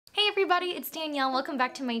everybody, it's Danielle. Welcome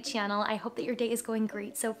back to my channel. I hope that your day is going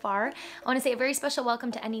great so far. I want to say a very special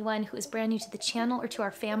welcome to anyone who is brand new to the channel or to our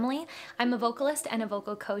family. I'm a vocalist and a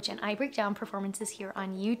vocal coach, and I break down performances here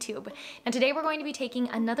on YouTube. And today we're going to be taking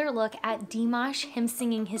another look at Dimash, him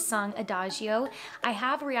singing his song Adagio. I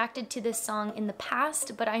have reacted to this song in the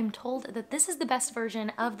past, but I'm told that this is the best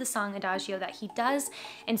version of the song Adagio that he does,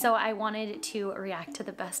 and so I wanted to react to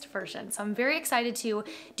the best version. So I'm very excited to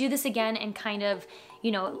do this again and kind of, you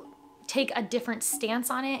know, take a different stance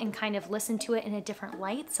on it and kind of listen to it in a different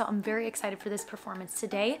light. So I'm very excited for this performance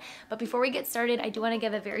today. But before we get started, I do want to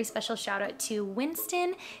give a very special shout out to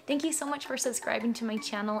Winston. Thank you so much for subscribing to my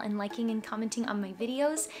channel and liking and commenting on my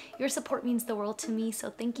videos. Your support means the world to me, so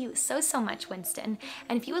thank you so much, Winston.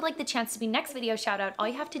 And if you would like the chance to be next video shout out, all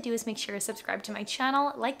you have to do is make sure to subscribe to my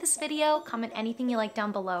channel, like this video, comment anything you like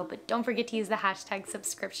down below, but don't forget to use the hashtag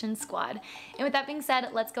subscription squad. And with that being said,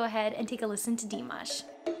 let's go ahead and take a listen to Dimash.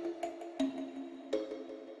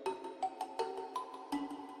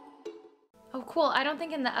 Oh, cool. I don't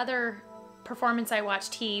think in the other performance I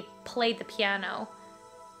watched he played the piano.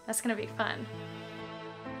 That's gonna be fun.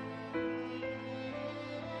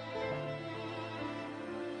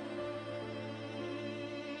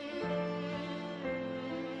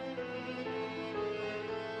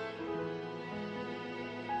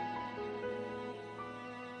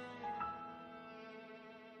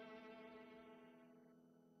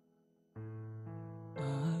 I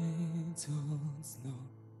don't know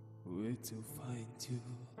where to find you.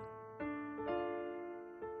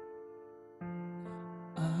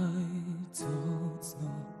 I don't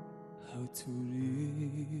know how to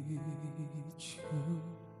reach you.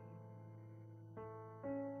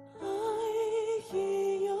 I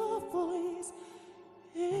hear your voice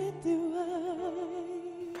in the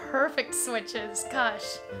way. Perfect switches,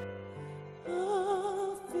 gosh. I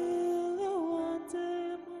feel you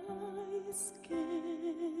under my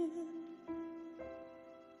skin.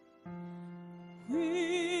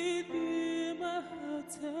 Within my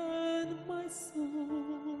heart and my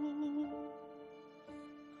soul,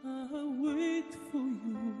 I wait for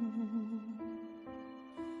you.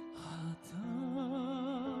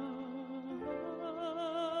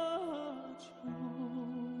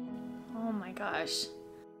 Oh my gosh.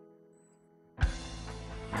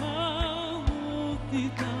 How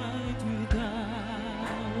did I do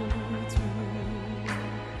without you?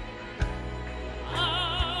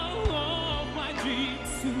 All of my dreams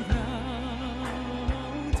surround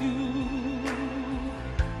you.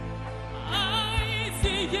 I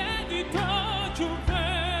see any touch of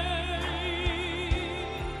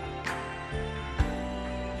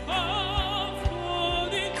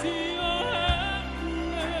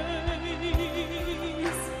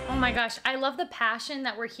Oh my gosh, I love the passion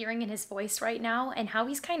that we're hearing in his voice right now and how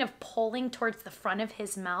he's kind of pulling towards the front of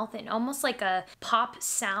his mouth and almost like a pop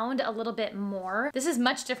sound a little bit more. This is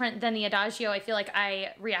much different than the Adagio I feel like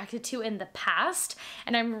I reacted to in the past,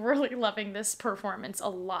 and I'm really loving this performance a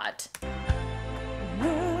lot.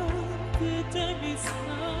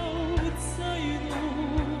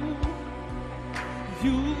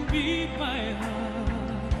 You'll be my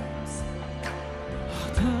house.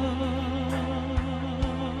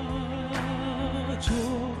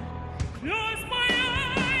 Close my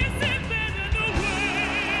eyes and then away.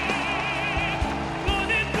 But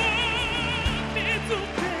it won't, it's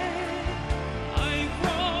okay. I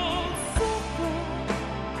want so far.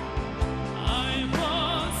 I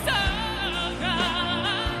want saga.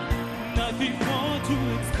 Nothing more to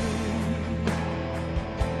explain.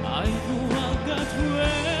 I know I've got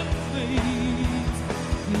webmates.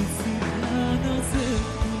 This is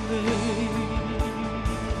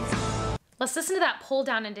Let's listen to that pull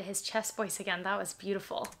down into his chest voice again. That was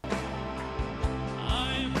beautiful. I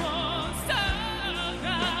want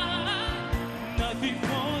saga. Nothing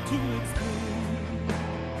more to explain.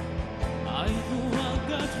 I know I've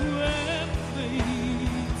got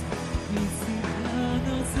webmates. This is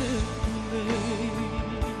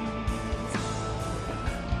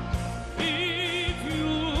if you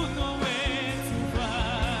know where to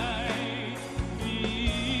find me,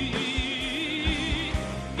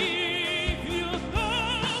 if you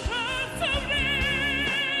know how to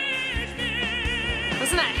reach me.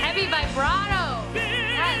 Listen to that heavy vibrato.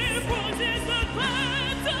 Yes.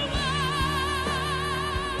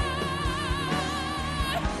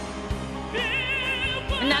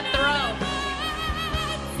 And that throw.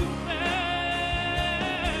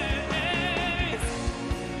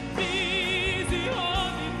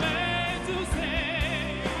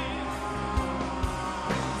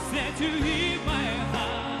 To hear my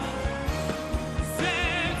heart,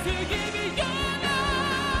 said to give me your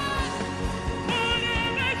love,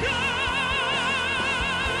 whatever.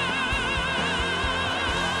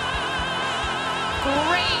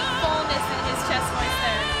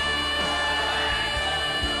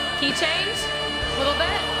 little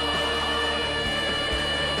bit.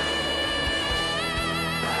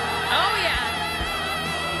 Oh yeah.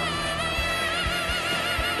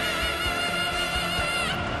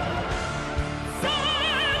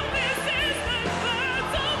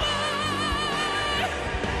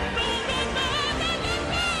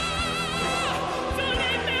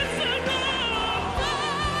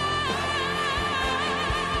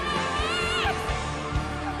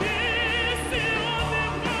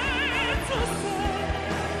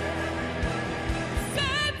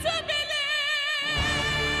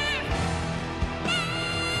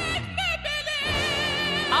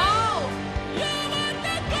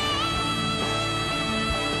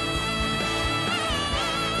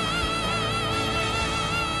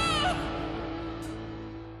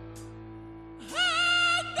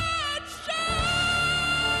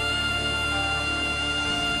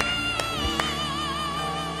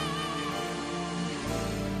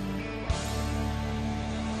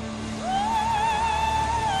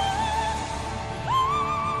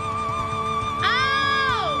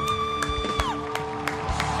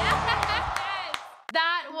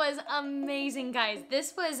 Amazing, guys.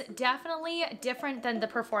 This was definitely different than the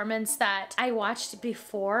performance that I watched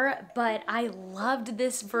before, but I loved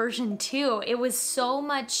this version too. It was so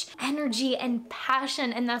much energy and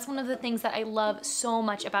passion, and that's one of the things that I love so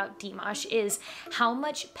much about Dimash is how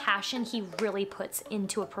much passion he really puts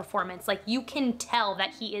into a performance. Like, you can tell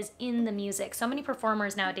that he is in the music. So many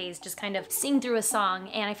performers nowadays just kind of sing through a song,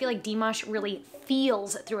 and I feel like Dimash really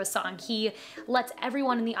feels through a song. He lets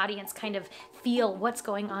everyone in the audience kind of feel what's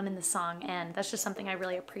going on in the song, and that's just something I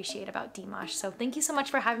really appreciate about Dimash. So thank you so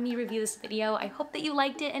much for having me review this video. I hope that you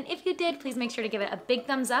liked it, and if you did, please make sure to give it a big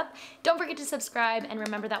thumbs up. Don't forget to subscribe, and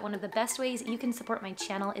remember that one of the best ways you can support my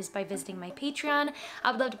channel is by visiting my Patreon.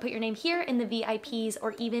 I would love to put your name here in the VIPs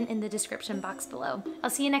or even in the description box below. I'll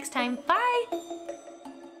see you next time. Bye!